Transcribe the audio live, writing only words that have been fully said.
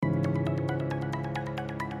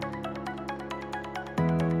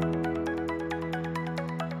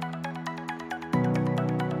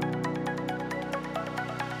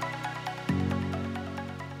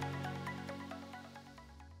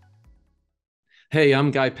Hey,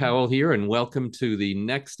 I'm Guy Powell here, and welcome to the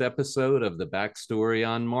next episode of the Backstory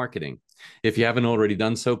on Marketing. If you haven't already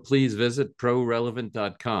done so, please visit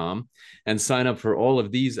prorelevant.com and sign up for all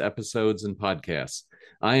of these episodes and podcasts.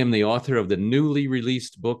 I am the author of the newly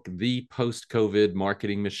released book, The Post-COVID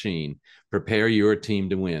Marketing Machine: Prepare Your Team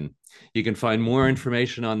to Win. You can find more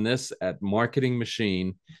information on this at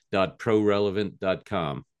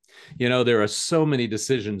marketingmachine.prorelevant.com. You know, there are so many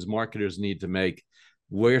decisions marketers need to make.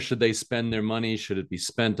 Where should they spend their money? Should it be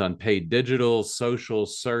spent on paid digital, social,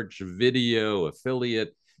 search, video,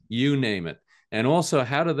 affiliate, you name it? And also,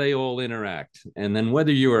 how do they all interact? And then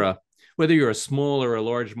whether you're a small or a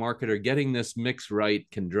large marketer, getting this mix right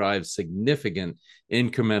can drive significant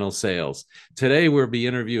incremental sales. Today, we'll be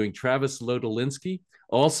interviewing Travis Lodolinski,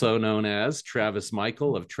 also known as Travis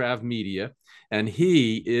Michael of Trav Media, and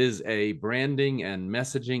he is a branding and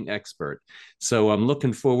messaging expert. So I'm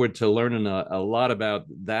looking forward to learning a lot about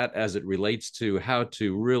that as it relates to how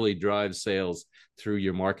to really drive sales through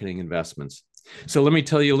your marketing investments. So let me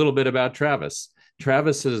tell you a little bit about Travis.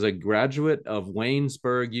 Travis is a graduate of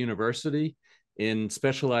Waynesburg University in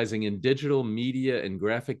specializing in digital media and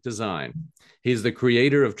graphic design. He's the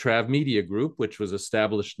creator of Trav Media Group, which was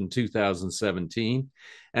established in 2017,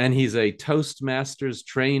 and he's a Toastmasters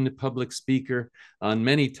trained public speaker on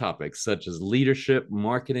many topics such as leadership,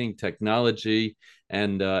 marketing, technology,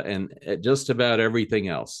 and just about everything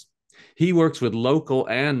else. He works with local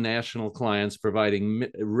and national clients, providing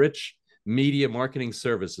rich media marketing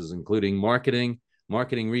services, including marketing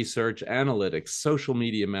research, analytics, social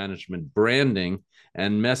media management, branding,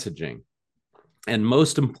 and messaging. And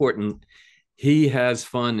most important, he has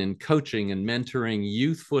fun in coaching and mentoring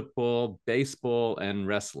youth football, baseball, and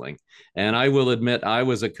wrestling. And I will admit, I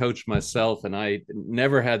was a coach myself, and I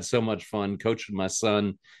never had so much fun coaching my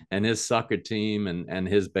son and his soccer team and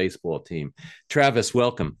his baseball team. Travis,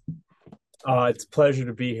 welcome. It's a pleasure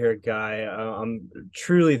to be here, Guy. I'm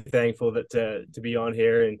truly thankful to be on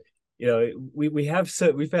here, and we've had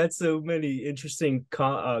so many interesting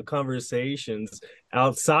conversations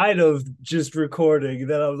outside of just recording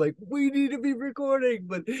that I was like, we need to be recording.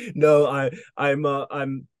 But no,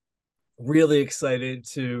 I'm really excited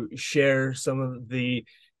to share some of the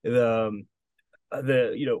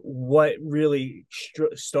what really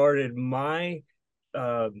started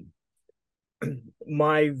um,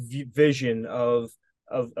 my vision of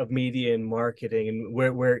media and marketing and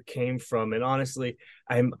where it came from. And honestly,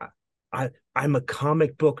 I'm I'm a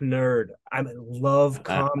comic book nerd. I love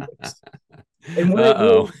comics. And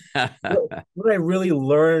Uh-oh. what I really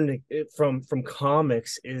learned from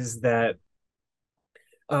comics is that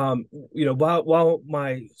while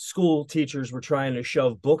my school teachers were trying to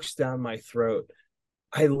shove books down my throat,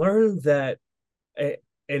 I learned that an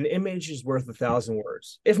image is worth 1,000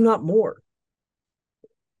 words, if not more.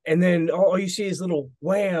 And then all you see is little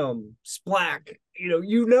wham splack,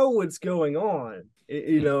 you know what's going on,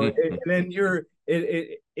 and then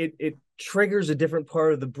it triggers a different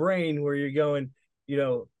part of the brain where you're going,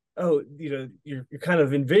 oh, you're kind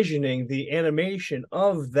of envisioning the animation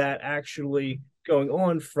of that actually going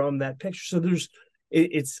on from that picture. So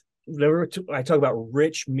it's whenever I talk about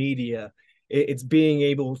rich media, it's being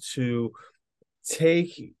able to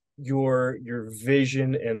take your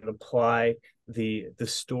vision and apply the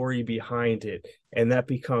story behind it, and that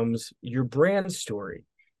becomes your brand story.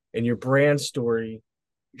 And your brand story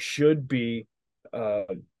should be uh,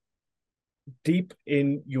 deep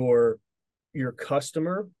in your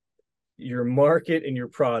customer, your market, and your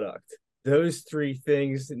product. Those three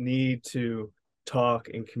things need to talk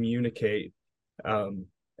and communicate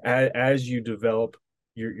as you develop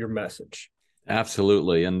your message.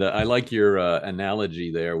 Absolutely. And I like your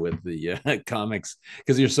analogy there with the comics,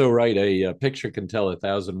 because you're so right. A picture can tell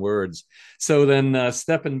 1,000 words. So then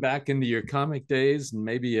stepping back into your comic days and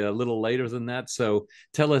maybe a little later than that. So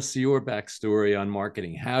tell us your backstory on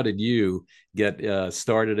marketing. How did you get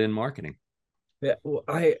started in marketing? Yeah, well,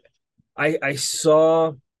 I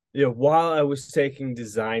saw, while I was taking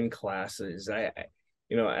design classes, I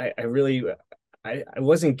really I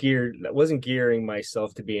wasn't gearing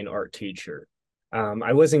myself to be an art teacher.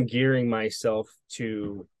 I wasn't gearing myself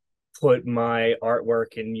to put my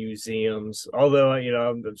artwork in museums, although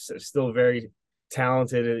I'm still very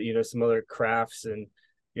talented at some other crafts and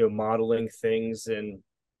modeling things. And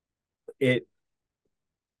it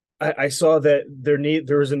I saw that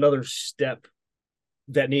there was another step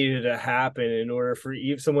that needed to happen in order for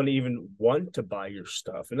someone to even want to buy your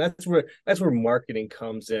stuff. And that's where marketing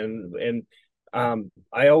comes in. And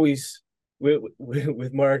I always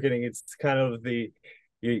with marketing, it's kind of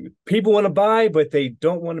people want to buy, but they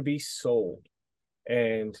don't want to be sold.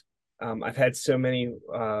 And I've had so many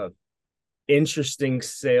interesting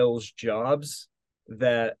sales jobs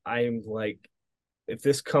that I'm like, if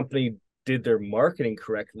this company did their marketing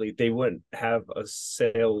correctly, they wouldn't have a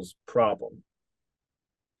sales problem.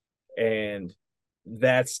 And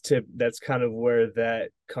that's kind of where that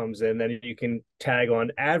comes in. Then you can tag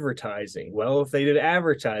on advertising. Well, if they did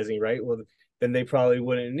advertising right, well, then they probably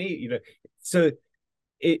wouldn't need, so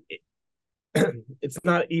it it's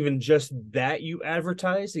not even just that you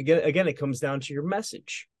advertise. Again, it comes down to your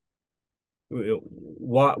message.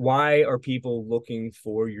 Why are people looking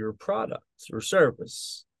for your product or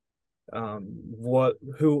service?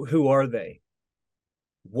 Who are they?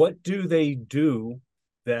 What do they do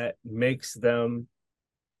that makes them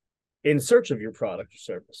in search of your product or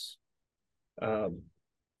service? Um,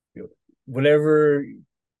 Whenever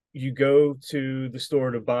you go to the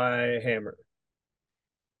store to buy a hammer,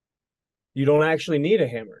 you don't actually need a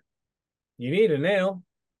hammer. You need a nail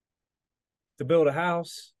to build a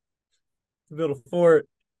house, to build a fort.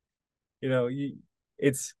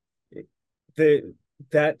 It's the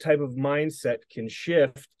that type of mindset can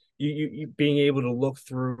shift. You being able to look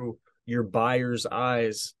through your buyer's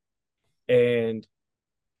eyes and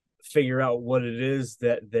figure out what it is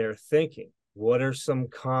that they're thinking. What are some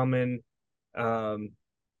common, some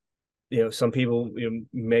people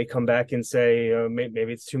may come back and say,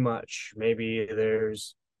 maybe it's too much. Maybe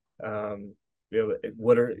there's,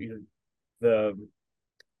 what are the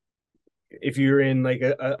if you're in like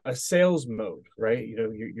a sales mode, right?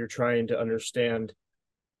 You're trying to understand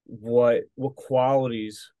what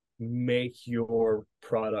qualities make your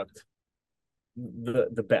product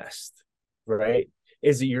the best, right?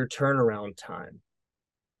 Is it your turnaround time?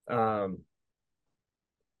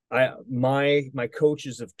 My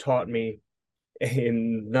coaches have taught me,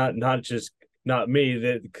 and not me,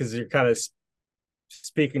 that because you're kind of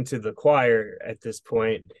speaking to the choir at this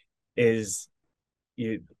point, is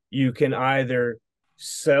you can either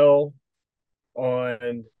sell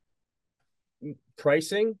on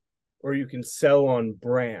pricing or you can sell on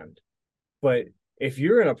brand. But if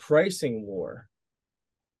you're in a pricing war,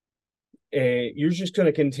 you're just going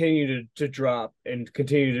to continue to drop and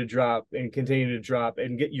continue to drop and continue to drop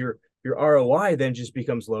and get your ROI then just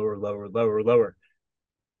becomes lower, lower, lower, lower.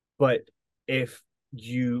 But if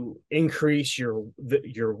you increase your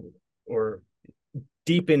or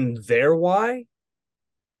deepen their why,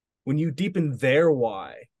 when you deepen their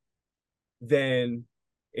why, then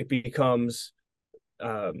it becomes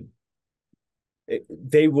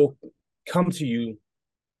they will come to you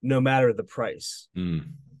no matter the price.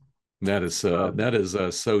 That is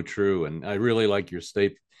so true, and I really like your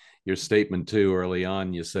statement too. Early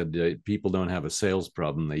on, you said people don't have a sales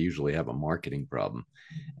problem; they usually have a marketing problem,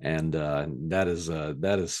 and that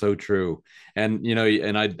is so true. And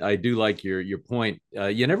and I do like your point.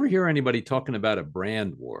 You never hear anybody talking about a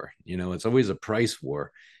brand war. It's always a price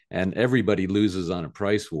war, and everybody loses on a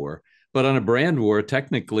price war. But on a brand war,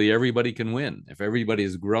 technically everybody can win if everybody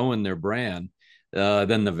is growing their brand.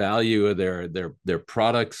 Then the value of their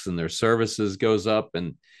products and their services goes up,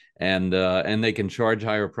 and they can charge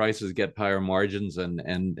higher prices, get higher margins, and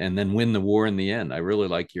then win the war in the end. I really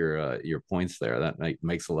like your points there. That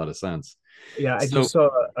makes a lot of sense. Yeah, I So just saw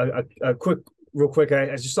a real quick.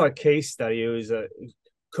 I just saw a case study. It was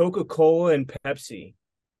Coca-Cola and Pepsi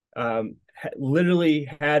literally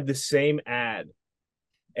had the same ad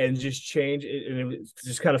and just changed it, and it was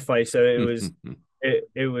just kind of funny. So it was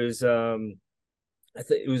I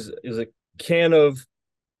think it was a can of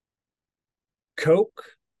Coke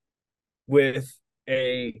with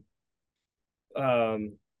a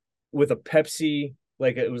Pepsi,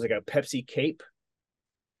 like it was like a Pepsi cape,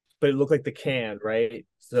 but it looked like the can, right?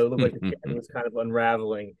 So it looked like the can was kind of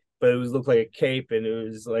unraveling, but it was looked like a cape, and it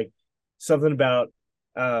was like something about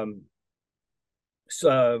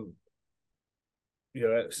so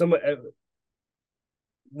someone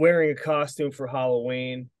wearing a costume for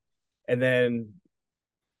Halloween, and then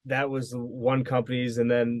that was one company's, and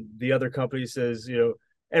then the other company says,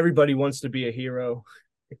 everybody wants to be a hero.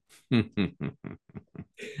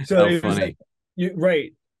 So how it was like, funny.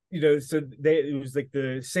 right, so it was like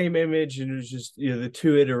the same image, and it was just the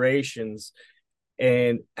two iterations,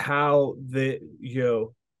 and how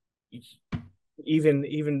even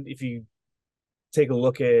if you take a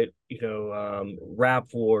look at rap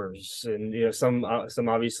wars, and some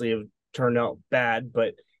obviously have turned out bad,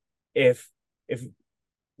 but if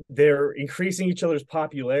they're increasing each other's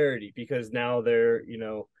popularity because now they're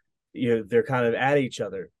kind of at each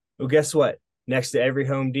other. Well, guess what? Next to every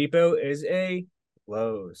Home Depot is a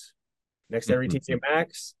Lowe's. Next to every TJ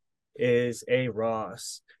Maxx is a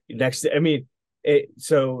Ross.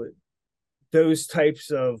 So those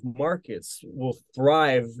types of markets will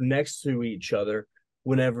thrive next to each other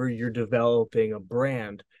whenever you're developing a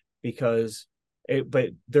brand, because but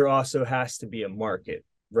there also has to be a market,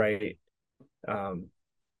 right? um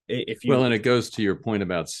if Well, you and it goes to your point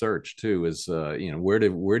about search too. Is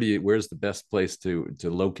where's the best place to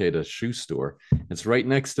locate a shoe store? It's right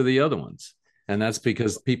next to the other ones, and that's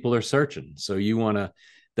because people are searching. So you want to,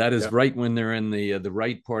 that is Yeah, right when they're in the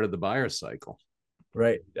right part of the buyer cycle.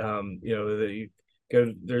 right. You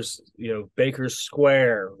go, there's, Baker's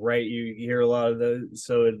Square, right? You hear a lot of those.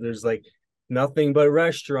 So there's like nothing but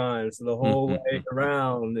restaurants the whole way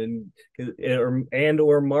around,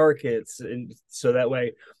 or markets, and so that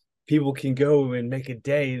way people can go and make a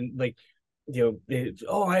day, and like,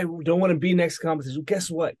 oh, I don't want to be next competition. Guess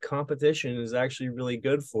what? Competition is actually really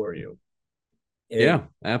good for you. And Yeah,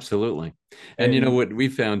 absolutely. And and what we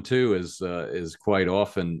found too is quite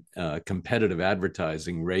often competitive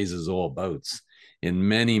advertising raises all boats. In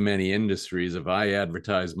many industries, if I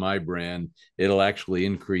advertise my brand, it'll actually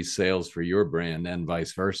increase sales for your brand and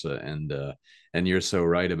vice versa. And you're so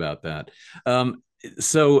right about that.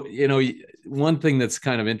 So one thing that's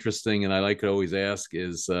kind of interesting, and I like to always ask,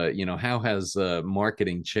 is how has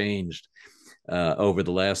marketing changed over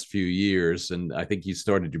the last few years? And I think you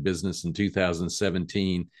started your business in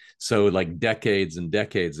 2017, so like decades and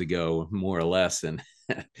decades ago, more or less,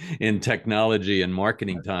 in technology and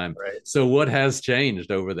marketing time. right. So what has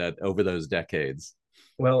changed over those decades?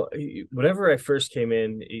 Well, whenever I first came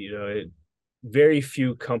in, very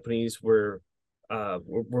few companies were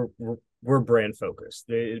brand focused.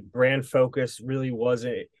 The brand focus really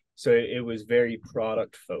wasn't. So it was very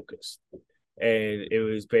product focused, and it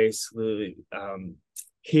was basically,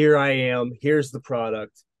 here I am, here's the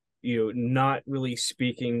product. Not really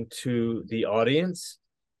speaking to the audience,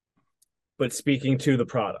 but speaking to the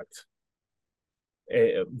product.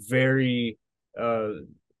 Very A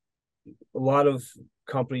lot of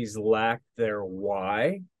companies lack their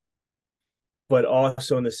why, but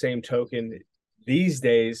also in the same token, these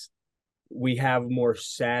days we have more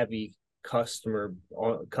savvy customer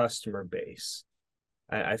base.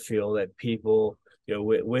 I feel that people,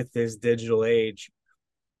 with this digital age,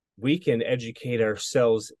 we can educate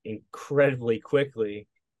ourselves incredibly quickly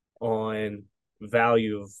on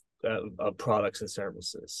value of products and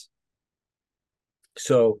services.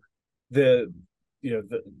 So the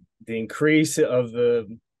the increase of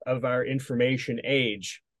our information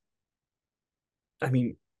age, I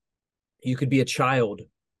mean, you could be a child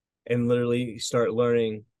and literally start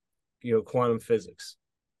learning, quantum physics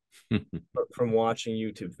from watching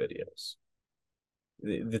YouTube videos.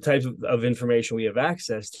 The types of information we have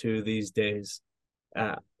access to these days,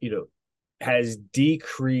 uh, you know, has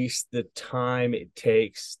decreased the time it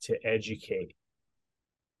takes to educate.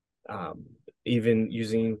 Um, Even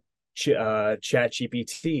using Chat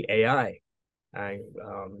GPT, AI,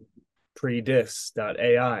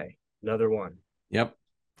 predis.ai, another one. Yep.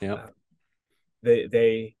 Yep. Uh,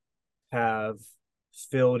 they have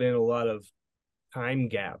filled in a lot of time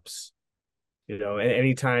gaps. And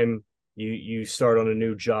anytime you start on a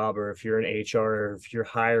new job, or if you're in HR, or if you're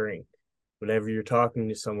hiring, whenever you're talking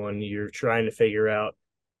to someone, you're trying to figure out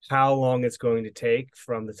how long it's going to take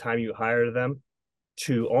from the time you hire them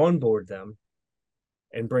to onboard them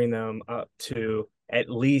and bring them up to at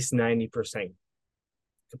least 90%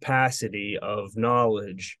 capacity of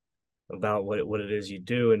knowledge about what it is you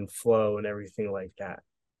do, and flow and everything like that.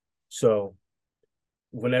 So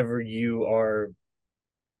whenever you are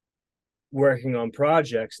working on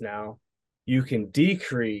projects now, you can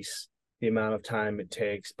decrease the amount of time it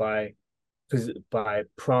takes by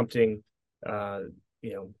prompting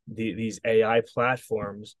these AI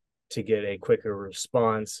platforms to get a quicker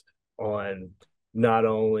response on not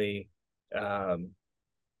only um,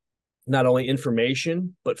 not only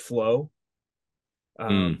information but flow.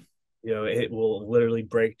 Mm. It will literally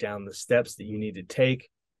break down the steps that you need to take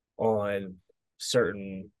on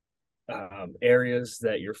certain areas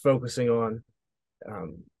that you're focusing on,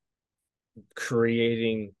 um,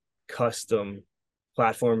 creating custom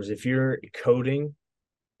platforms. If you're coding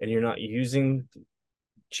and you're not using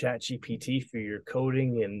Chat GPT for your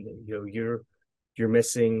coding, and you're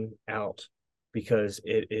missing out, because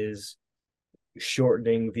it is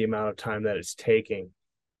shortening the amount of time that it's taking.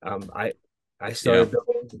 I Yeah.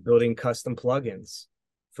 started building custom plugins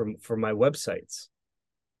for my websites.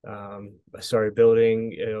 I started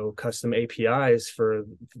building, custom APIs for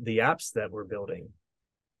the apps that we're building.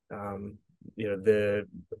 The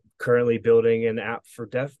currently building an app for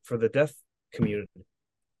the deaf community.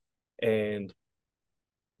 And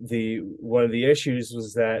the one of the issues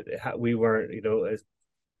was that we weren't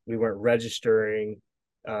registering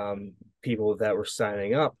people that were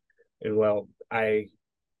signing up. And well, I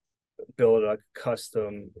built a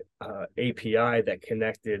custom API that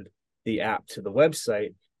connected the app to the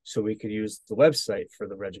website so we could use the website for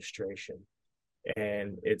the registration.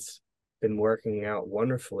 And it's been working out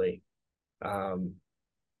wonderfully. Um,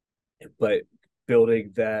 but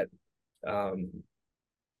building that, um,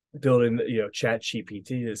 Chat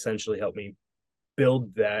GPT essentially helped me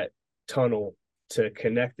build that tunnel to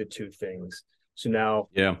connect the two things. So now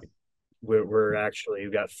Yeah. we're actually,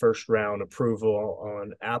 we got first round approval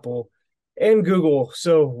on Apple and Google.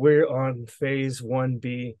 So we're on phase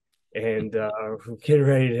 1B, and we're getting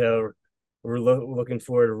ready to, looking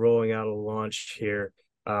forward to rolling out a launch here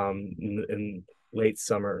in late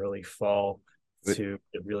summer, early fall to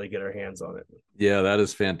really get our hands on it. Yeah, that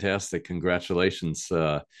is fantastic. Congratulations.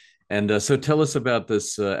 And so tell us about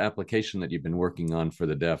this application that you've been working on for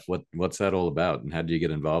the deaf. What's that all about, and how do you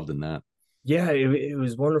get involved in that? Yeah, it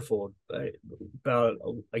was wonderful. About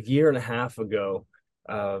a year and a half ago,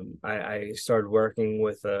 I started working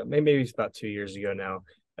with maybe it's about 2 years ago now.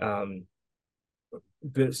 Um,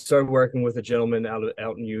 Started working with a gentleman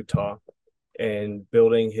out in Utah and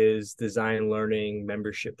building his design learning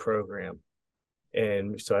membership program.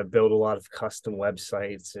 And so I build a lot of custom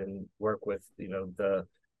websites and work with the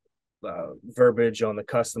verbiage on the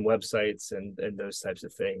custom websites and those types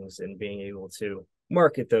of things, and being able to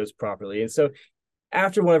market those properly. And so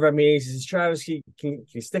after one of our meetings, he says, Travis, can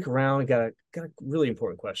you stick around? Got a really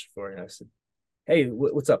important question for you. And I said, hey,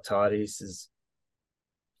 what's up, Todd? He says,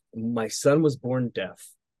 my son was born deaf,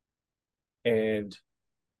 and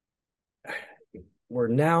we're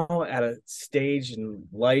now at a stage in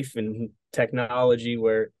life and technology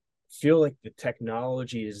where I feel like the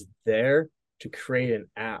technology is there to create an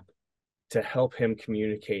app to help him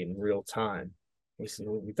communicate in real time. He said,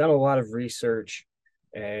 well, we've done a lot of research,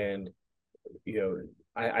 and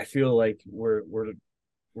I feel like we're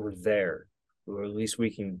there, or at least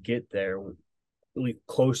we can get there, really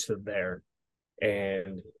close to there.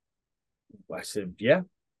 And I said, yeah,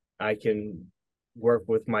 I can work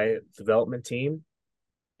with my development team.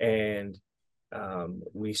 And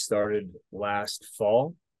we started last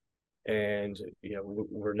fall, and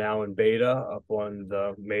we're now in beta up on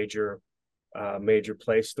the major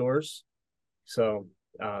Play stores. So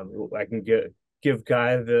I can give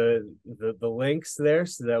Guy the links there,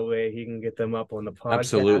 so that way he can get them up on the podcast.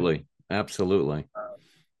 Absolutely. Absolutely.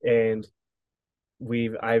 And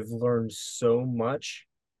I've learned so much,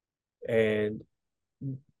 and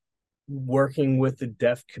working with the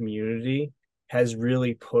deaf community has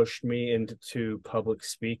really pushed me into public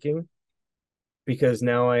speaking, because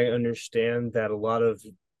now I understand that a lot of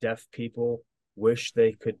deaf people wish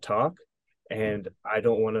they could talk, and I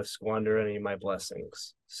don't want to squander any of my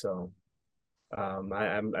blessings. So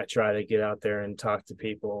I try to get out there and talk to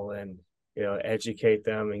people, and educate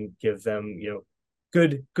them and give them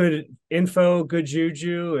good info, good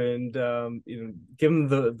juju, and give them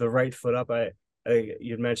the right foot up.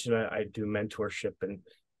 You mentioned I do mentorship, and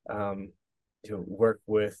work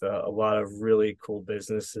with a lot of really cool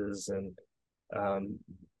businesses, and um,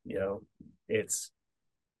 you know it's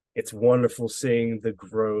it's wonderful seeing the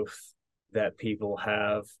growth that people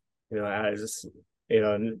have. As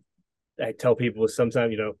and I tell people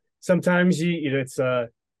sometimes, sometimes it's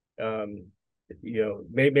um,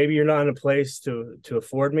 maybe you're not in a place to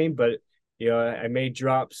afford me, but I may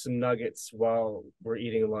drop some nuggets while we're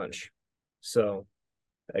eating lunch. So,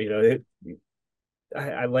 it,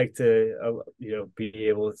 I like to, be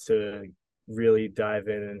able to really dive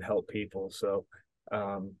in and help people. So,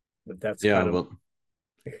 but that's Yeah, kind of. well,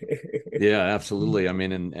 yeah, absolutely. I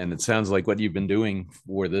mean, and it sounds like what you've been doing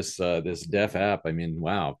for this deaf app. I mean,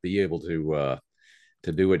 wow, be able to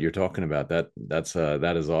do what you're talking about.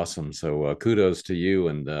 That is awesome. So kudos to you,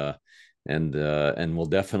 and we'll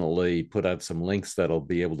definitely put out some links that'll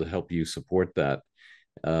be able to help you support that.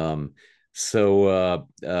 Um,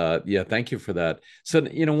 yeah, thank you for that. So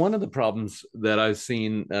one of the problems that I've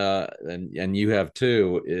seen, and you have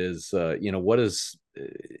too, is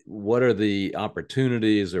what are the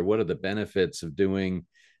opportunities, or what are the benefits of doing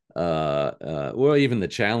well, even the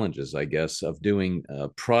challenges, I guess, of doing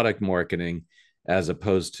product marketing as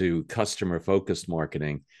opposed to customer focused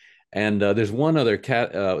marketing. And there's one other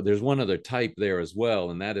type there as well,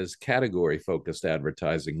 and that is category focused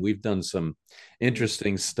advertising. We've done some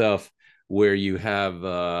interesting stuff where you have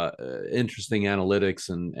interesting analytics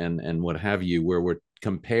and what have you, where we're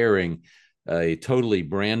comparing a totally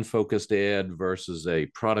brand focused ad versus a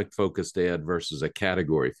product focused ad versus a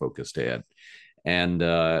category focused ad. And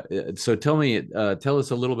so tell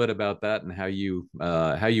us a little bit about that and how you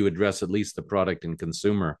address at least the product and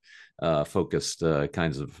consumer focused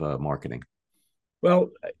kinds of marketing. Well,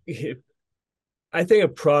 I think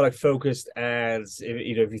of product focused ads.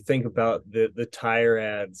 If you think about the tire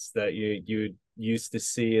ads that you used to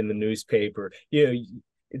see in the newspaper,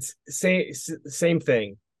 it's same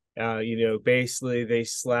thing. Basically they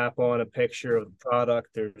slap on a picture of the product.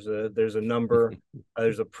 There's a number,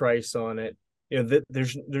 there's a price on it.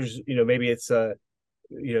 There's maybe it's a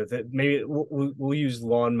that maybe we'll use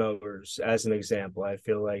lawnmowers as an example. I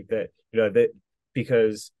feel like that that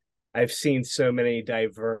because I've seen so many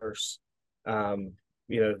diverse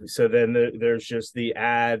so then there's just the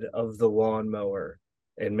ad of the lawnmower,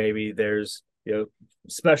 and maybe there's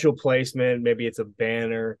special placement, maybe it's a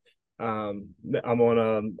banner. I'm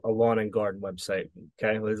on a lawn and garden website.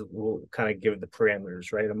 Okay, we'll kind of give the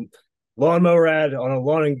parameters, right? Lawnmower ad on a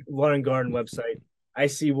lawn and garden website. I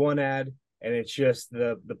see one ad, and it's just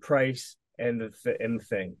the price and the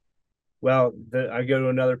thing. Well, I go to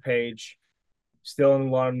another page, still on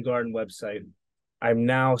the lawn and garden website. I'm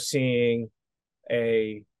now seeing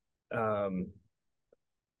a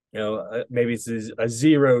maybe it's a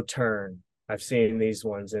zero turn. I've seen these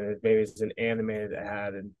ones, and maybe it's an animated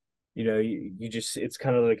ad, and you just, it's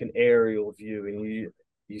kind of like an aerial view, and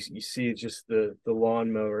you see just the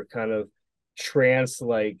lawnmower kind of trance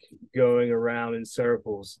like going around in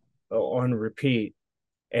circles on repeat,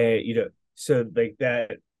 and so like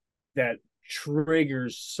that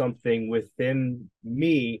triggers something within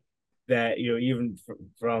me that even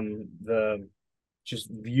from the just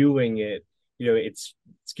viewing it, it's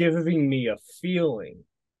giving me a feeling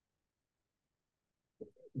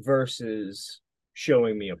versus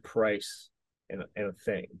showing me a price and a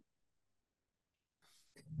thing.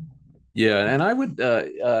 Yeah, and I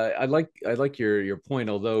like your point.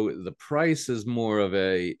 Although the price is more of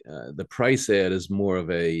a the price ad is more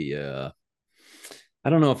of a I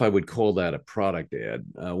don't know if I would call that a product ad.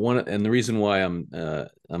 One, and the reason why I'm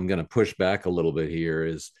going to push back a little bit here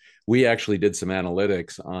is we actually did some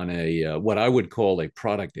analytics on a what I would call a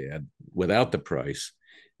product ad without the price.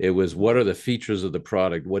 It was, what are the features of the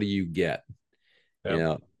product? What do you get? Yeah. You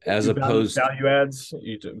know, as You opposed, value ads,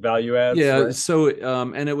 you do value ads, yeah. right? So,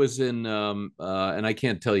 and it was in, and I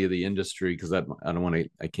can't tell you the industry because I don't want to,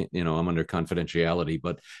 I can't, I'm under confidentiality,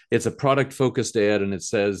 but it's a product focused ad, and it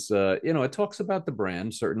says, it talks about the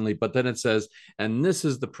brand certainly, but then it says, and this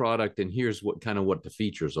is the product, and here's what the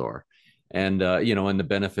features are, and and the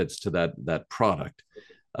benefits to that product.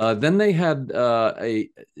 Then they had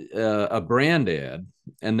a brand ad,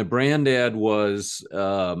 and the brand ad was,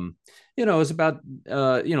 it was about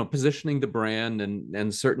positioning the brand,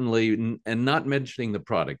 and certainly, and not mentioning the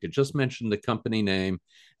product. It just mentioned the company name,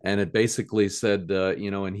 and it basically said,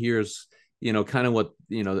 and here's kind of what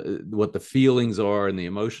the feelings are and the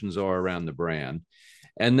emotions are around the brand.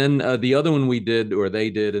 And then the other one we did, or they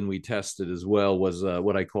did, and we tested as well, was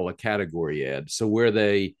what I call a category ad. So where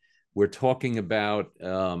they were talking about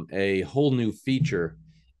a whole new feature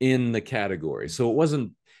in the category. So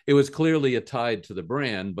it was clearly a tied to the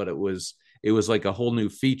brand, but it was like a whole new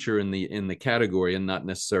feature in the category, and not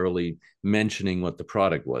necessarily mentioning what the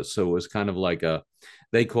product was. So it was kind of like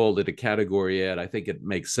they called it a category ad. I think it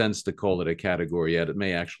makes sense to call it a category ad. It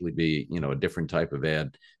may actually be, a different type of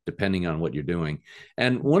ad depending on what you're doing.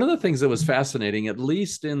 And one of the things that was fascinating, at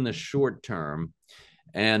least in the short term,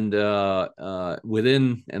 and in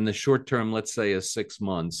the short term, let's say is 6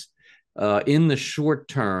 months. In the short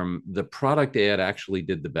term, the product ad actually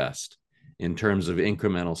did the best in terms of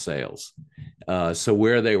incremental sales. So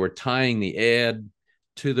where they were tying the ad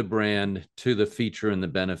to the brand, to the feature and the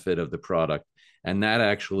benefit of the product, and that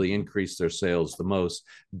actually increased their sales the most.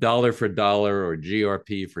 Dollar for dollar, or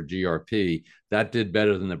GRP for GRP, that did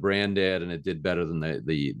better than the brand ad, and it did better than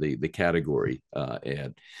the category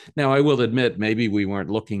ad. Now, I will admit, maybe we weren't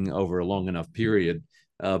looking over a long enough period,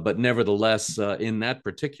 but nevertheless, in that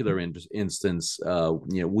particular instance,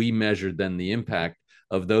 we measured then the impact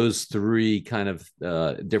of those three kind of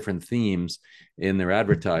different themes in their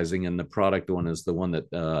advertising, and the product one is the one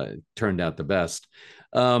that turned out the best.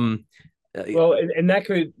 Well, and that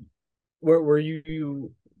could where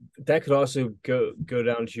you that could also go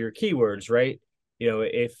down to your keywords, right?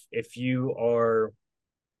 If you are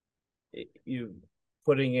you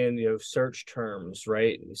putting in search terms,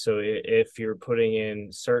 right? So if you're putting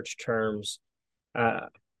in search terms,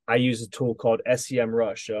 I use a tool called SEM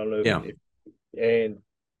Rush. I don't know Yeah. and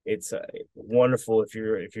it's wonderful if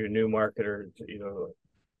you're a new marketer.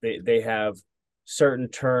 They have certain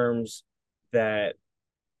terms that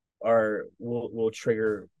will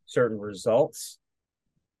trigger certain results.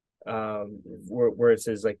 where it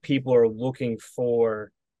says like people are looking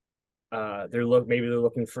for maybe they're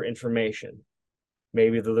looking for information,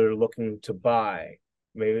 maybe they're looking to buy,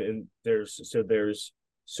 maybe there's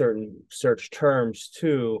certain search terms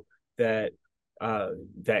too that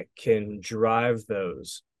that can drive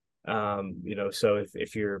those. So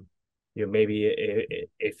if you're, maybe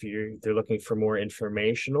if you're they're looking for more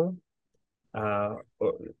informational, uh,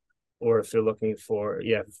 or if they're looking for,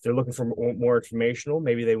 yeah, if they're looking for more informational,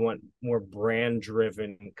 maybe they want more brand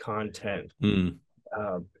driven content. Mm.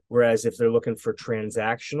 Whereas if they're looking for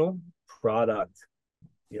transactional product,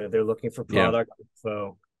 they're looking for Yeah. product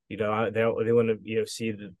info. They want to,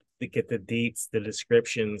 see get the deets, the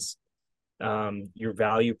descriptions, your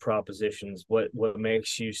value propositions, what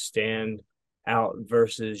makes you stand out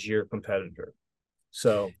versus your competitor.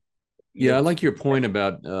 So, Yeah, you I know, like your point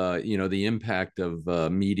about the impact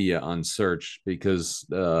of media on search because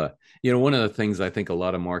one of the things I think a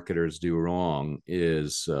lot of marketers do wrong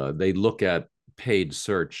is they look at paid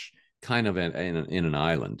search kind of in an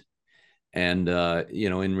island, and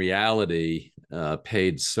in reality,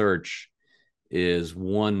 paid search is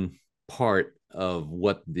one part of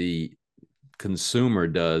what the consumer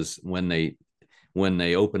does when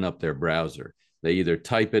they open up their browser. They either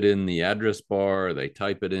type it in the address bar or they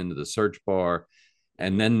type it into the search bar.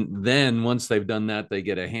 And then once they've done that, they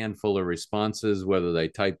get a handful of responses, whether they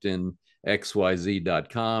typed in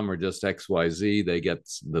xyz.com or just xyz. They get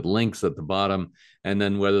the links at the bottom, and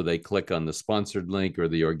then whether they click on the sponsored link or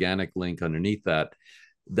the organic link underneath that,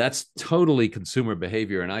 that's totally consumer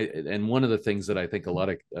behavior. And one of the things that I think a lot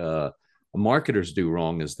of marketers do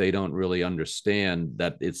wrong is they don't really understand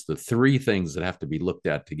that it's the three things that have to be looked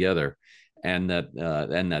at together, and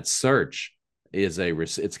that search is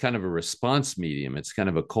it's kind of a response medium. It's kind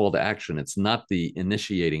of a call to action. It's not the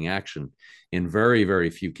initiating action. In very, very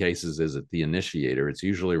few cases is it the initiator. It's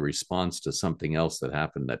usually a response to something else that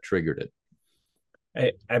happened that triggered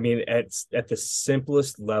it. I mean, at the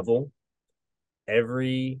simplest level,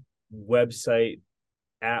 every website,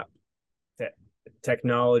 app, te-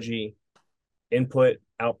 technology, input,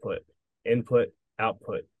 output, input,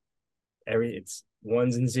 output. It's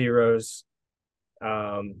ones and zeros.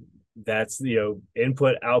 That's,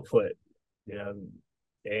 input, output, you know,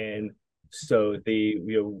 and so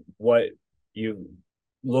what you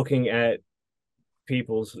looking at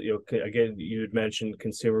people's, again, you had mentioned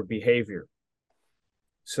consumer behavior.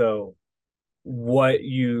 So what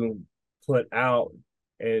you put out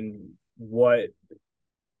and what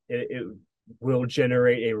it will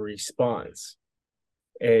generate a response,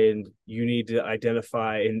 and you need to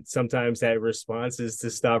identify, and sometimes that response is to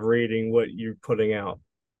stop reading what you're putting out,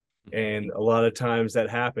 and a lot of times that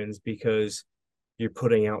happens because you're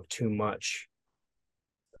putting out too much.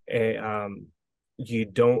 And you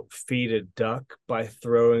don't feed a duck by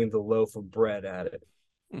throwing the loaf of bread at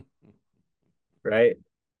it, right?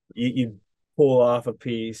 You pull off a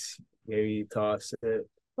piece, maybe you toss it.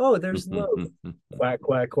 Oh, there's loaf. Quack,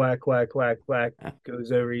 quack, quack, quack, quack, quack.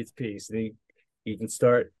 Goes over each piece. And you can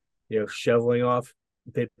start, shoveling off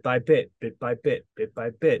bit by bit, bit by bit, bit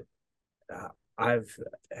by bit. Uh, I've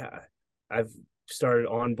I've started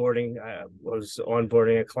onboarding. I was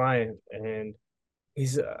onboarding a client, and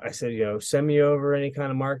I said, send me over any kind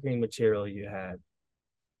of marketing material you had.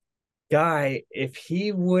 Guy, if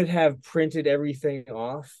he would have printed everything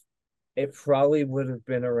off, it probably would have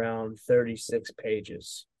been around 36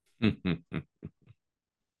 pages.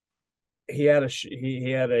 He had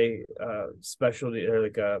a specialty, or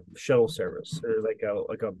like a shuttle service, or like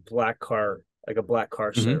a black car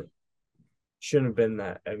Mm-hmm. service. Shouldn't have been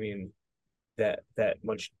that. I mean, that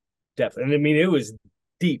much depth, and I mean it was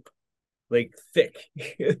deep, like thick.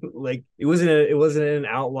 Like it wasn't an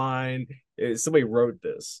outline. Somebody wrote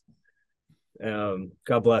this. God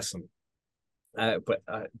bless him. But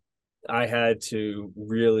I had to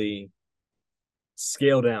really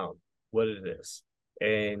scale down what it is,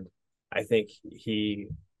 and I think he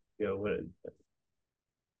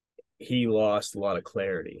lost a lot of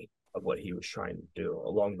clarity of what he was trying to do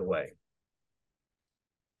along the way.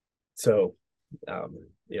 So,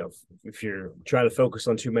 if you're trying to focus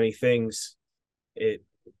on too many things, it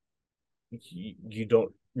you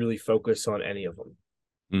don't really focus on any of them.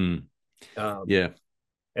 Mm. Um, Yeah.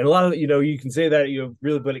 and a lot of, you can say that,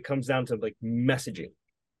 really, but it comes down to like messaging.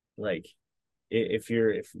 Like if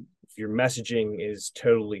your messaging is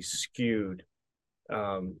totally skewed,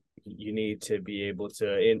 you need to be able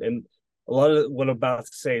to, and a lot of what I'm about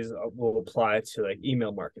to say will apply to like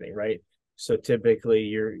email marketing, right? So typically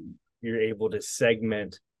you're able to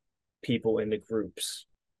segment people into groups,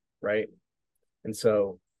 right? And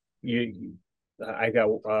so you I got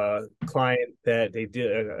a client that they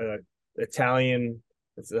did a Italian,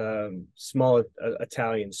 it's a small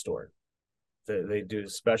Italian store. They do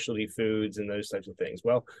specialty foods and those types of things.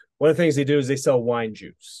 Well, one of the things they do is they sell wine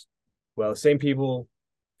juice. Well, the same people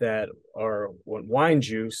that want wine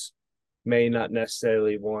juice may not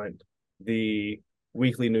necessarily want the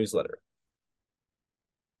weekly newsletter.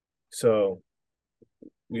 So,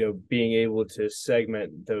 being able to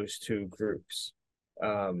segment those two groups.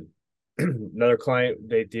 Another client,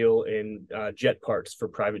 they deal in jet parts for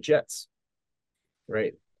private jets,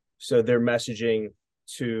 right? So their messaging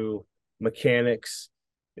to mechanics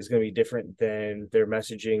is going to be different than their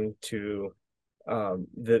messaging to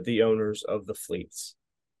the owners of the fleets.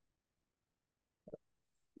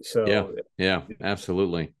 So yeah,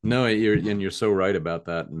 absolutely. No, you're so right about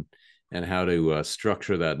that, and how to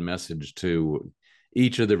structure that message to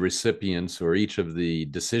each of the recipients or each of the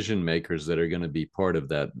decision makers that are going to be part of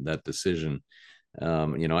that decision.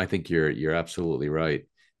 I think you're absolutely right.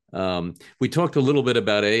 We talked a little bit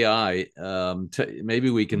about AI. Maybe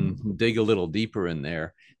we can dig a little deeper in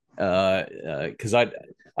there, because I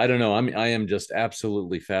don't know. I am just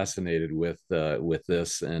absolutely fascinated with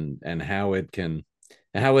this, and how it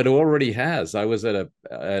already has. I was at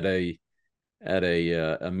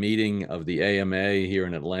a meeting of the AMA here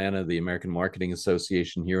in Atlanta, the American Marketing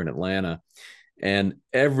Association here in Atlanta, and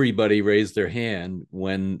everybody raised their hand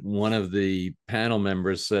when one of the panel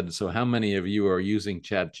members said, "So how many of you are using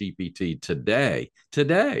Chat GPT today?"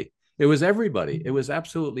 Today. It was everybody. It was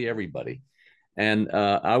absolutely everybody. And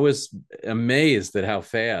I was amazed at how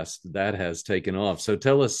fast that has taken off. So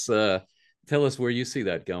tell us where you see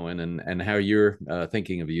that going, and how you're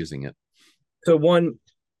thinking of using it. so one,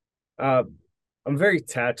 uh, I'm very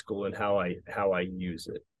tactical in how I use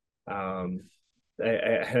it. Um,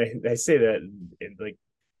 I say that in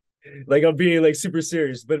like I'm being like super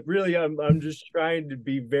serious, but really I'm just trying to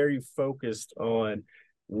be very focused on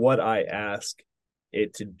what I ask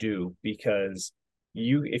it to do, because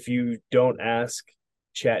if you don't ask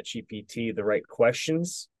Chat GPT the right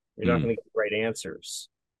questions, you're not going Mm. to get the right answers.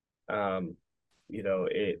 Um,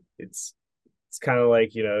 it's kind of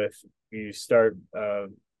like, if you start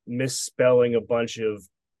misspelling a bunch of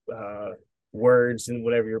uh, words and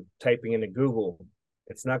whatever you're typing into Google,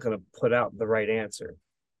 it's not going to put out the right answer.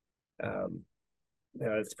 Um,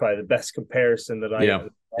 it's probably the best comparison that I Yeah,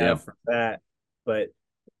 yeah, have for that. But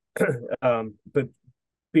but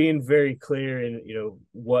being very clear in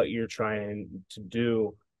what you're trying to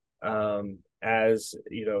do, as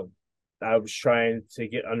I was trying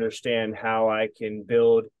to understand how I can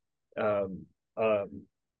um, um,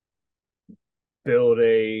 build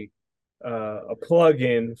a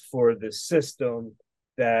plugin for the system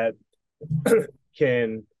that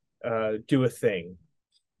can do a thing,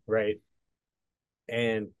 right?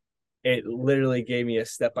 And it literally gave me a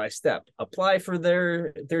step by step. Apply for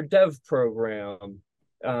their dev program.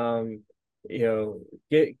 Um,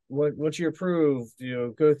 get once you're approved,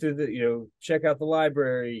 go through check out the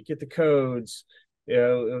library, get the codes,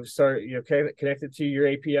 start connect it to your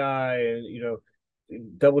API, and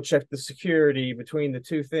double check the security between the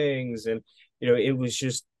two things. And it was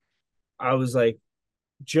just, I was like,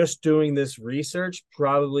 just doing this research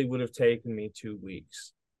probably would have taken me 2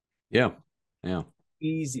 weeks. yeah, yeah,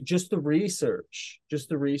 Easy, just the research.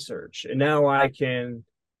 And now I can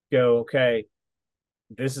go, okay,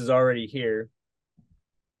 this is already here.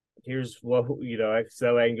 Here's what,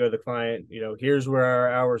 so I can go to the client, here's where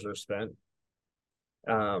our hours are spent.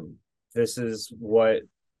 This is what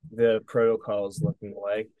the protocol is looking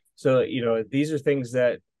like. So, these are things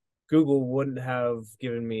that Google wouldn't have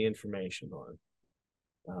given me information on.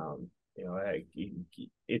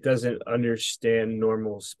 It doesn't understand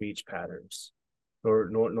normal speech patterns or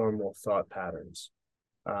normal thought patterns.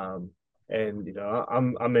 And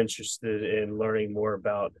I'm interested in learning more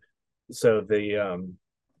about, so the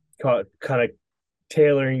kind of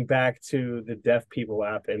tailoring back to the deaf people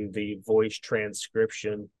app and the voice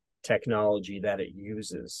transcription technology that it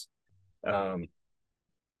uses. Um,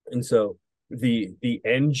 and so the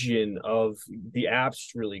engine of the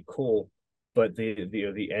app's really cool, but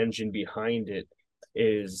the engine behind it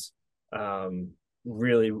is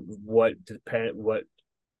really what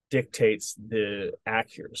dictates the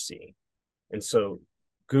accuracy. And so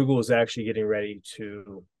Google is actually getting ready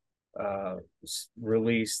to uh,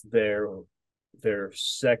 release their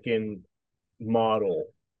second model,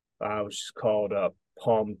 which is called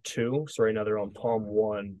Palm 2. So right now they're on Palm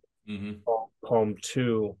 1. mm-hmm. Palm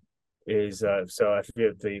 2 is, so I forget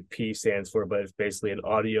what the P stands for, but it's basically an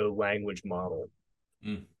audio language model.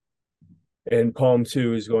 Mm. And Palm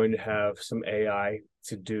 2 is going to have some AI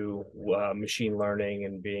to do machine learning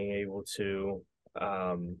and being able to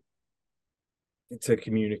um, to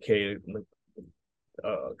communicate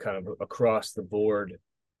kind of across the board,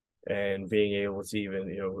 and being able to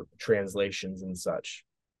even, translations and such.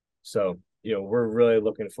 So, we're really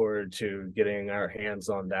looking forward to getting our hands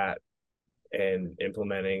on that and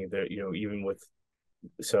implementing the, even with,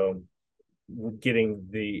 so getting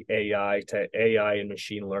the AI and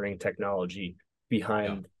machine learning technology Yeah.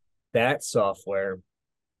 behind that software.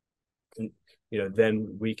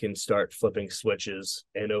 Then we can start flipping switches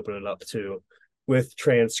and open it up to with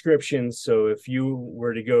transcriptions. So if you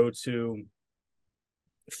were to go to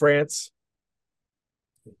France,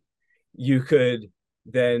 you could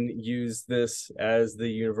then use this as the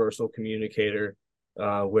universal communicator,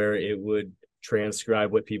 where it would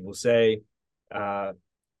transcribe what people say, uh,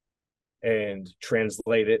 and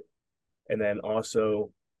translate it. And then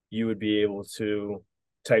also you would be able to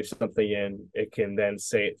type something in. It can then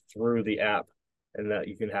say it through the app, and that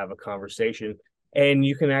you can have a conversation. And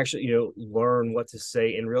you can actually, learn what to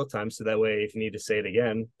say in real time. So that way, if you need to say it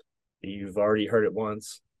again, you've already heard it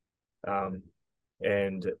once. Um,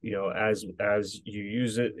 and as you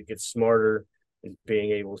use it, it gets smarter in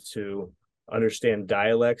being able to understand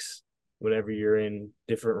dialects whenever you're in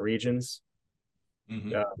different regions.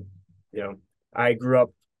 Mm-hmm. uh, you know I grew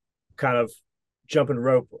up kind of jumping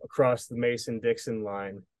rope across the Mason-Dixon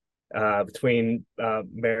line, between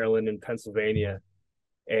Maryland and Pennsylvania,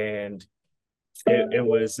 and it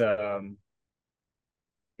was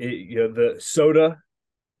the soda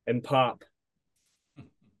and pop.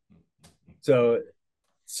 So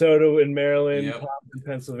soda in Maryland, Yep. pop in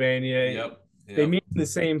Pennsylvania. Yep. They Yep. mean the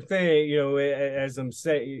same thing, as I'm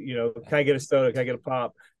saying, can I get a soda? Can I get a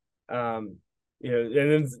pop? Um, and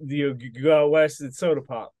then you go out west, it's soda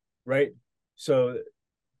pop, right? So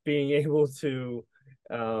being able to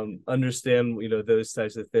understand, those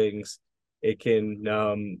types of things, it can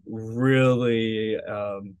really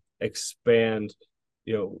expand,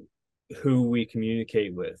 you who we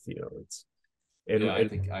communicate with. It's Yeah, and I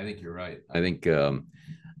think you're right. I think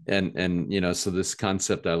and so this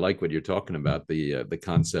concept, I like what you're talking about, the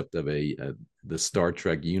concept of the Star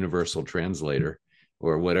Trek universal translator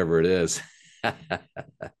or whatever it is.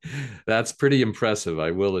 That's pretty impressive,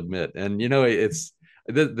 I will admit. And it's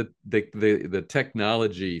the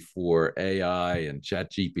technology for AI and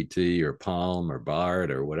Chat GPT or Palm or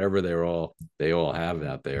Bard or whatever they all have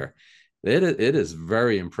out there. It is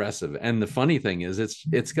very impressive. And the funny thing is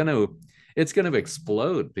it's going to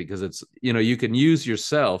explode because it's, you can use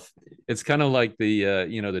yourself. It's kind of like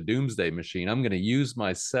the doomsday machine. I'm going to use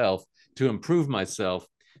myself to improve myself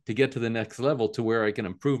to get to the next level to where I can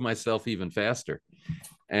improve myself even faster.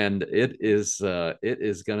 And it is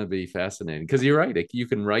going to be fascinating because you're right. You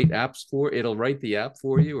can write apps it'll write the app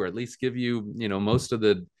for you, or at least give you, most of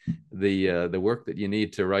the work that you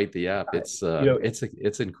need to write the app. you know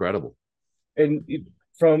It's incredible. and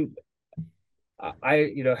from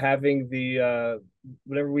having the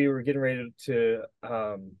whenever we were getting ready to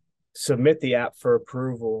submit the app for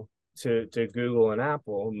approval to Google and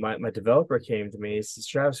Apple, my developer came to me and says,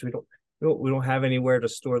 Travis, we don't have anywhere to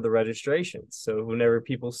store the registrations. So whenever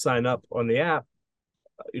people sign up on the app,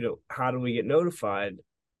 how do we get notified?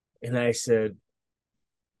 And I said,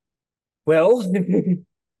 well,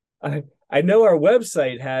 I know our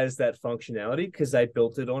website has that functionality because I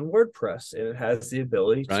built it on WordPress, and it has the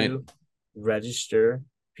ability Right. to register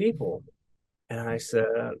people. And I said,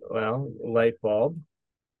 well, light bulb.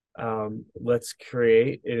 Let's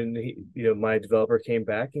create. And my developer came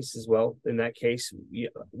back. He says, well, in that case,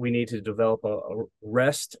 we need to develop a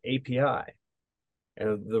REST API.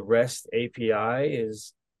 And the REST API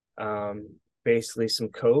is basically some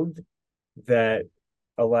code that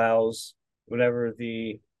allows whenever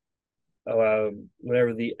the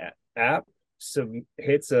app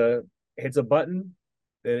hits a button,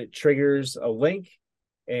 then it triggers a link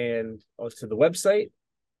and to the website,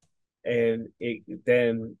 and it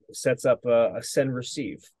then sets up a send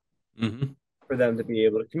receive Mm-hmm. for them to be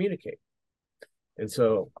able to communicate. And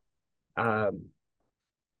so um,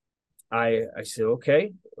 I said,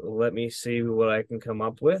 okay, let me see what I can come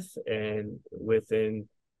up with. And within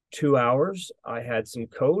 2 hours, I had some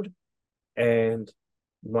code, and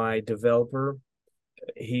my developer,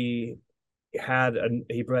 he had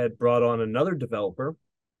brought on another developer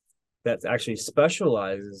that actually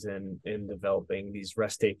specializes in developing these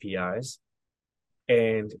REST APIs,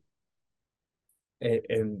 and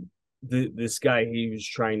this guy, he was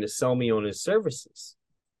trying to sell me on his services.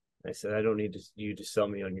 I said, I don't need you to sell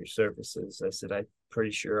me on your services. I said, I'm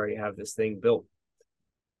pretty sure I have this thing built.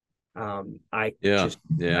 I Yeah. just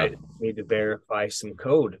Yeah. I need to verify some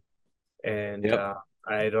code, and Yep.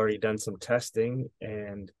 I had already done some testing,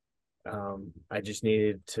 and I just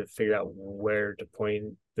needed to figure out where to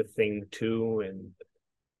point the thing to, and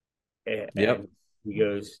Yep. he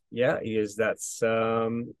goes, yeah, he goes, that's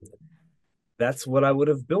what I would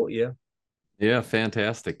have built you. Yeah,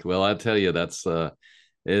 fantastic. Well, I tell you, that's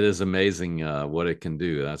it is amazing what it can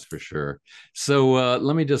do. That's for sure. So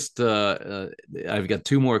let me just I've got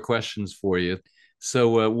two more questions for you.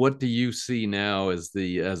 So what do you see now as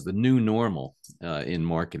the new normal in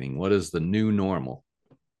marketing? What is the new normal?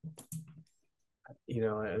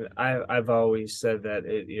 And I've always said that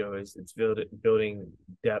it's building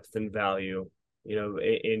depth and value,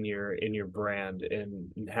 in your brand,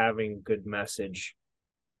 and having good message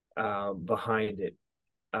behind it.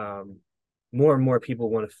 Um, More and more people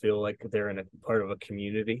want to feel like they're in a part of a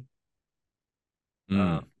community.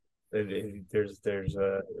 Uh, Mm,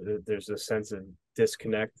 there's a sense of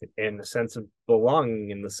disconnect and a sense of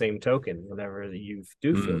belonging in the same token. Whenever you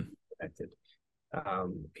do feel mm, connected,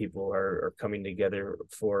 people are coming together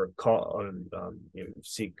for call on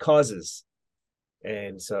see causes,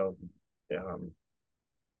 and so um,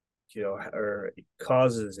 or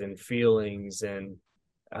causes and feelings, and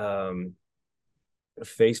um,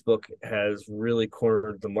 Facebook has really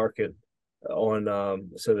cornered the market on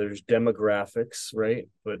so there's demographics, right?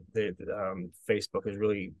 But Facebook has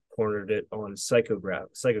really cornered it on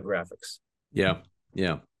psychographics. yeah,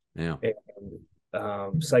 yeah, yeah,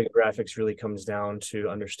 And psychographics really comes down to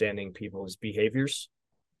understanding people's behaviors,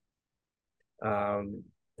 um,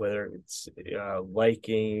 whether it's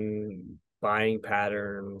liking, buying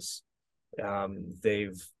patterns.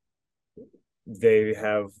 They've they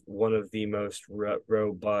have one of the most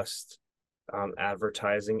robust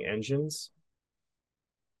advertising engines.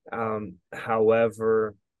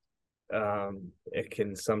 However, it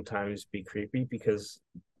can sometimes be creepy because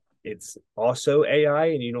it's also AI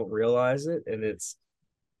and you don't realize it, and it's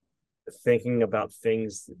thinking about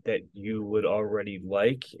things that you would already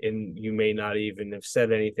like, and you may not even have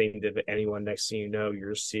said anything to anyone. Next thing you know,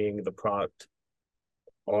 you're seeing the product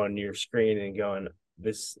on your screen and going,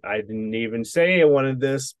 this, I didn't even say I wanted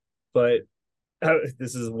this, but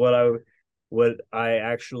this is what I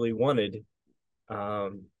actually wanted.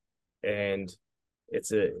 um and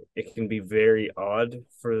it can be very odd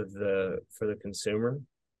for the consumer.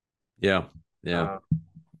 yeah, yeah,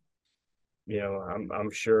 uh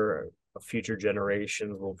I'm sure future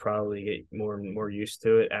generations will probably get more and more used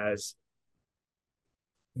to it as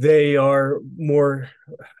they are more,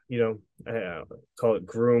 call it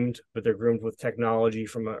groomed, but they're groomed with technology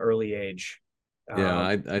from an early age. yeah.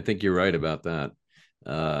 um I think you're right about that.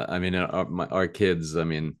 I mean, our kids. I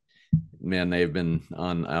mean, man, they've been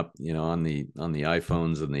on up, on the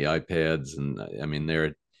iPhones and the iPads, and I mean,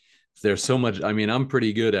 there's so much. I mean, I'm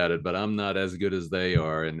pretty good at it, but I'm not as good as they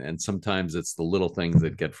are, and sometimes it's the little things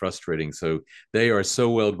that get frustrating. So they are so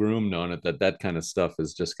well groomed on it that that kind of stuff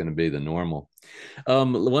is just going to be the normal.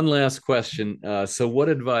 One last question. So what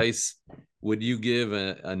advice would you give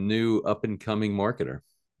a new up and coming marketer?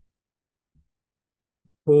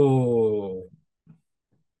 oh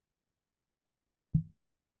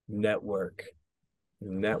network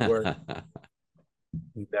network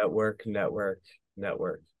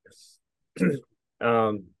network.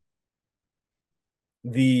 um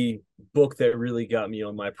the book that really got me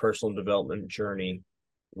on my personal development journey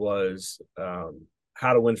was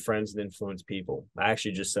How to Win Friends and Influence People. I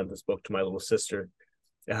actually just sent this book to my little sister,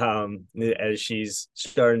 as she's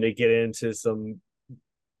starting to get into some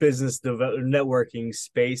networking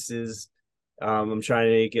spaces. I'm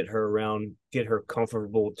trying to get her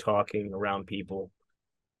comfortable talking around people.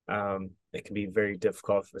 It can be very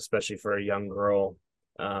difficult, especially for a young girl,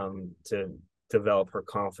 to develop her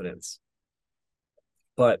confidence.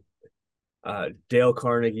 But Dale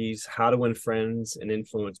Carnegie's How to Win Friends and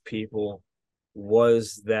Influence People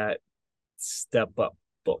was that step up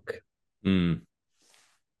book. Mm,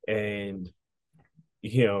 And,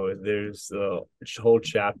 there's a whole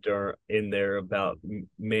chapter in there about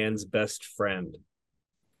man's best friend,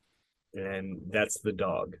 and that's the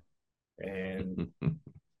dog. And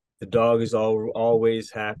the dog is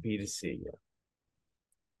always happy to see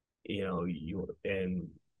you. And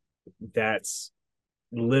that's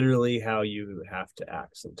literally how you have to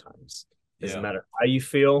act sometimes. Doesn't yeah. matter how you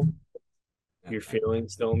feel, your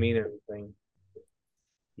feelings don't mean anything.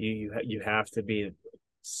 You have to be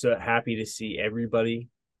so happy to see everybody,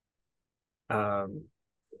 um,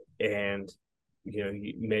 and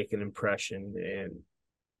you make an impression,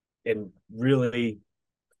 and really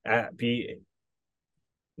be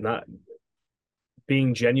not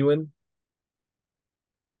being genuine.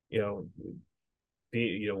 You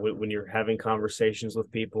know, when you're having conversations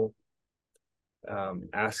with people,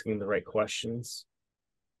 asking the right questions,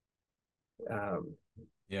 Um,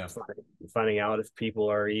 Yeah. finding out if people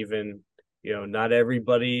are even, not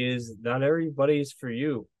everybody's for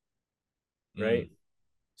you, right? Mm,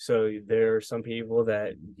 So there are some people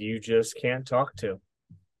that you just can't talk to,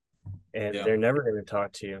 and yeah. they're never going to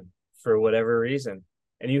talk to you for whatever reason.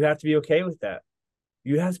 And you have to be okay with that.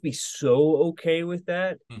 You have to be so okay with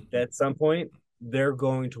that that at some point they're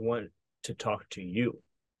going to want to talk to you,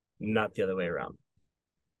 not the other way around.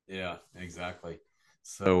 Yeah, exactly.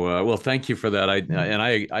 So, well, thank you for that.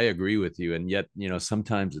 I agree with you. And yet,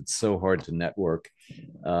 sometimes it's so hard to network,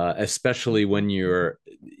 especially when you're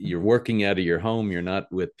working out of your home. You're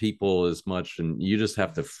not with people as much, and you just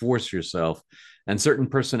have to force yourself. And certain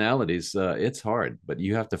personalities, it's hard, but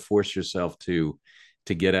you have to force yourself to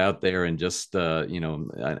get out there and just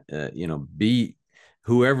be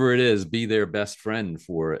whoever it is, be their best friend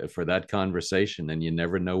for that conversation, and you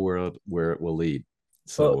never know where it will lead.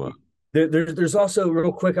 Well, So there's also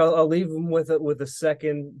real quick. I'll leave them with a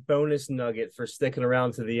second bonus nugget for sticking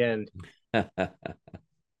around to the end.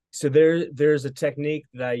 So there's a technique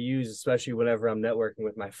that I use, especially whenever I'm networking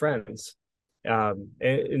with my friends.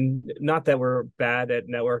 And not that we're bad at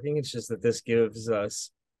networking, it's just that this gives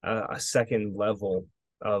us a second level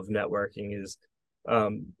of networking. Is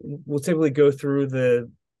we'll typically go through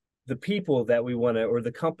the people that we want to, or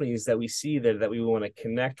the companies that we see that we want to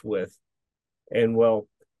connect with, and well,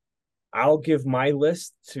 I'll give my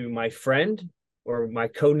list to my friend or my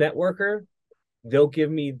co-networker. They'll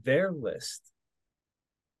give me their list,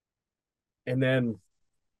 and then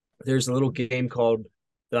there's a little game called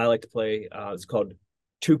that I like to play. It's called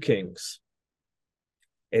Two Kings.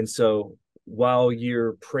 And so while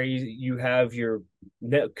you have your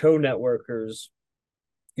co-networkers,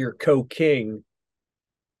 your co-king,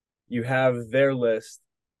 you have their list.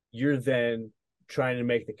 You're then trying to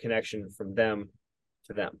make the connection from them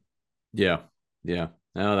to them, yeah, yeah.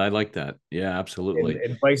 No, I like that. Yeah, and, absolutely.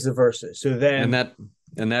 and vice versa. So And then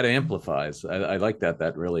that amplifies. I like that.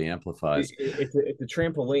 That really amplifies. it's a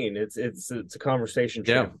trampoline. It's a conversation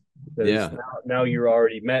Yeah, tramp, because yeah, now you're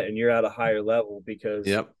already met and you're at a higher level because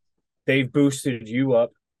yep. they've boosted you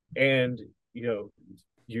up, and you know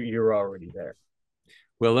you're already there.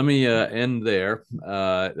 Well, let me end there,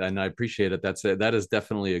 and I appreciate it. That is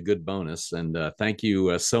definitely a good bonus, and thank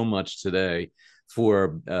you so much today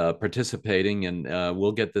for participating. And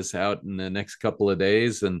we'll get this out in the next couple of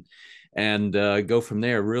days, and go from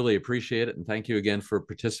there. Really appreciate it, and thank you again for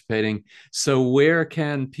participating. So, where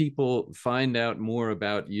can people find out more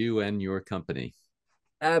about you and your company?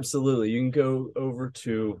 Absolutely. You can go over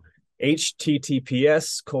to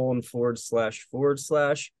https://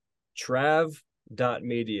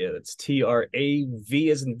 trav.media. That's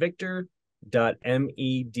TRAV as in Victor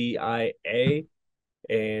 .media.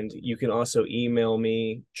 And you can also email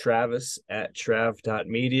me, Travis at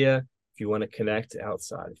trav.media, if you want to connect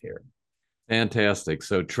outside of here. Fantastic.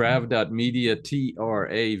 So trav.media,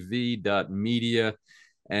 TRAV.media.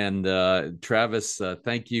 And Travis,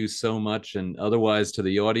 thank you so much. And otherwise, to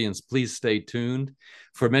the audience, please stay tuned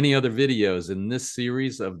for many other videos in this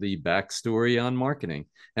series of the backstory on marketing.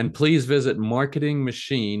 And please visit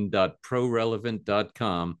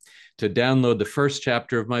marketingmachine.prorelevant.com to download the first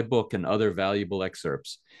chapter of my book and other valuable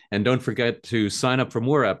excerpts. And don't forget to sign up for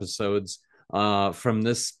more episodes from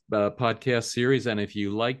this podcast series. And if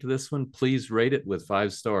you liked this one, please rate it with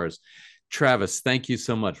 5 stars. Travis, thank you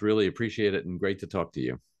so much. Really appreciate it, and great to talk to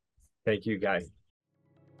you. Thank you, guys.